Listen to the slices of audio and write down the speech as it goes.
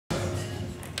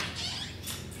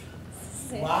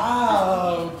music.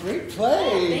 Wow, great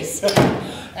place.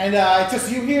 And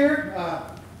just you here?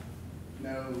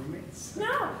 No roommates?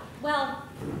 No. Well,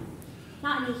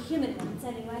 not any human ones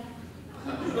anyway.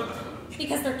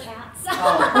 Because they're cats.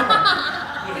 Oh.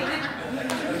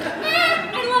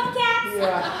 I love cats.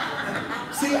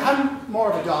 Yeah. See, I'm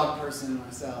more of a dog person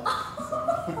myself.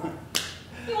 So.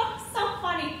 You are so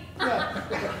funny. Yeah.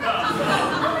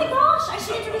 Oh my gosh, I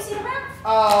should introduce you to Ralph.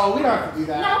 Oh, we don't have to do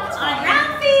that. No, I'm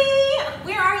Ralphie.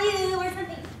 Where are you? Where's the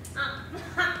baby?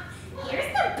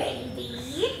 Here's the baby.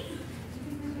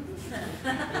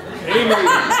 Amy,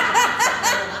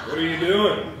 what are you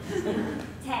doing?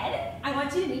 Ted, I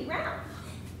want you to meet Ralph.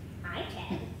 Hi,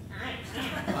 Ted. Hi, Ted.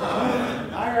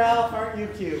 Hi, Ralph. Aren't you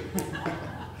cute?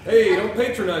 Hey, don't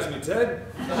patronize me, Ted.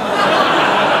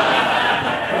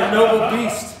 I'm a noble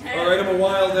beast, all right? I'm a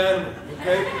wild animal,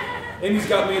 okay? Amy's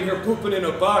got me in here pooping in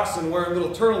a box and wearing little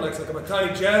turtlenecks like I'm a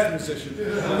tiny jazz musician.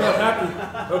 I'm not happy,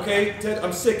 okay? Ted,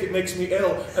 I'm sick, it makes me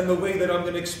ill, and the way that I'm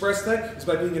gonna express that is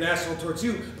by being an asshole towards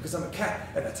you, because I'm a cat,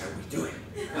 and that's how we do it.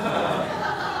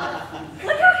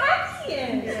 Look how happy he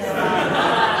is.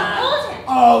 Hold him.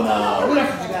 Oh, no. We don't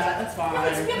have to do that. That's fine. No,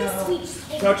 it's really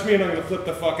sweet. Touch me and I'm gonna flip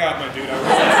the fuck out, my dude.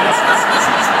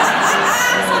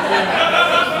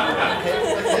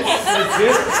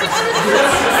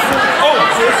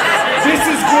 This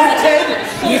is good, Ted.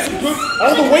 This is good.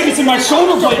 All the weight is in my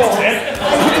shoulder blades, Ted.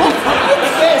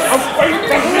 I'm waiting for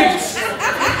this.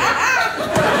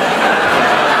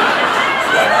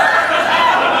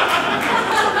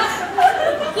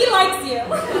 He likes you.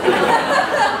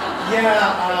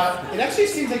 Yeah, it actually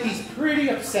seems like he's pretty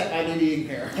upset by me being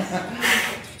here.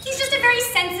 He's just a very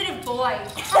sensitive boy.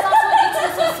 That's also what makes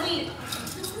him so sweet.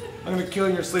 I'm gonna kill you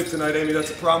in your sleep tonight, Amy,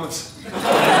 that's a promise.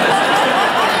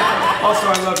 Also,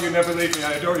 I love you, never leave me,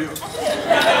 I adore you.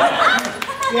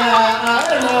 Yeah, I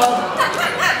don't know.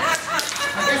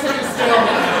 I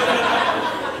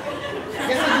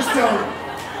guess I just don't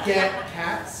get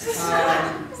cats.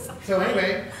 So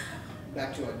anyway,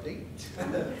 back to our date.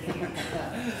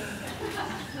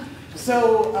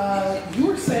 So, you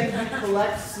were saying you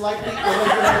collect slightly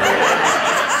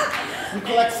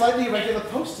irregular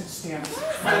postage stamps.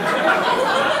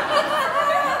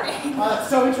 That's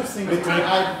so interesting. Ted.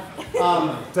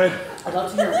 I'd love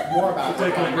to hear more about it.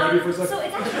 Ted, can I grab you for a second? So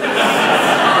it's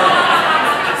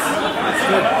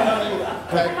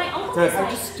Okay. my uncle Ted. I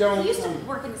just don't. he used to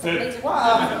work in the same place.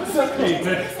 Wow. It's okay. Hey,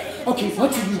 Ted. Okay,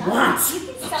 what do you want? You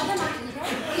can sell them on eBay.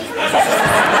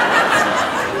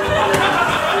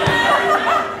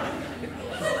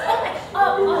 Oh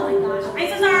my gosh. I'm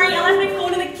so sorry. I left my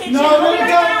phone in the kitchen. No, I'll be no, right no.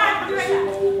 back. I'll be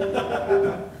right back.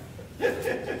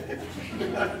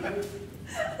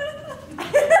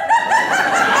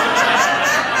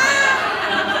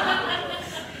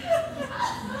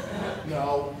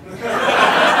 No.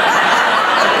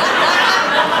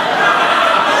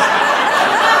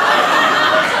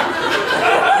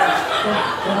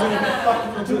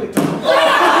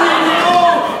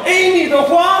 Oh, Amy, the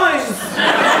wine.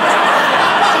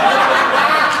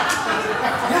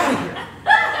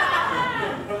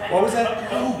 What was that?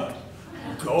 Go?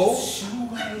 Go?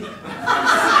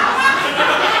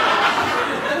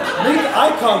 Make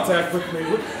eye contact with me.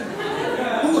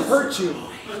 Who hurt you?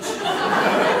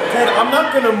 Ted, I'm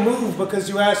not gonna move because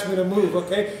you asked me to move,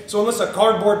 okay? So unless a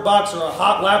cardboard box or a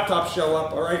hot laptop show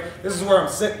up, all right? This is where I'm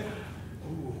sitting.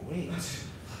 Ooh, wait.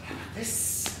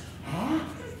 This. Huh?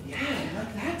 Yeah,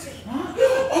 like that. Huh?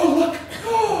 Oh, look.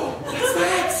 Oh, what's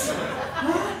that?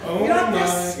 Huh? Oh You like my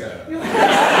this? God. You like this?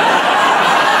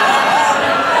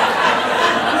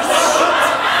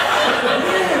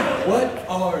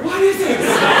 What is it?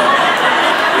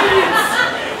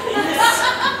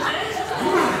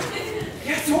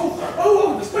 Yes,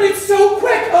 but it's so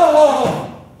quick.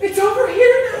 Oh, it's over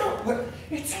here now. What?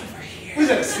 It's over here. Was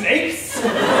it a snake?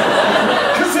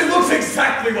 Because it looks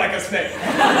exactly like a snake.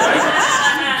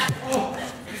 Oh,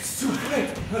 it's too high.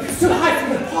 It's too high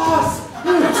for the pause.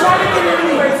 Try to get it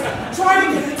anyways. Try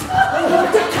to get it. Oh,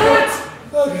 the cat.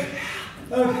 Okay.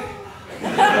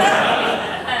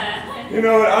 You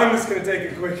know what? I'm just gonna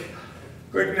take a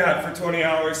quick nap for 20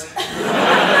 hours.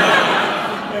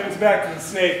 And it's back to the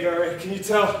snake, all right? Can you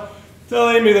tell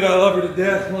Amy that I love her to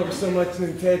death? I love her so much,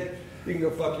 and Ted, you can go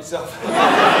fuck yourself. Baby's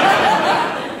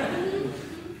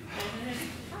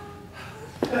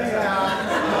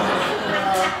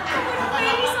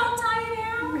all tired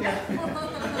now.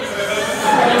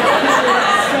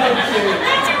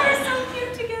 We're so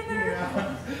cute together.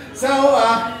 So,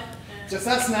 just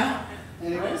us now.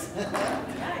 Anyways. Yeah,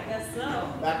 I guess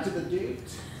so. Back to the date.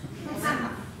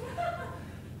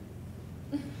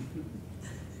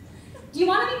 Do you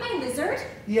want to be my lizard?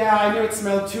 Yeah, I knew it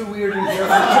smelled too weird in here.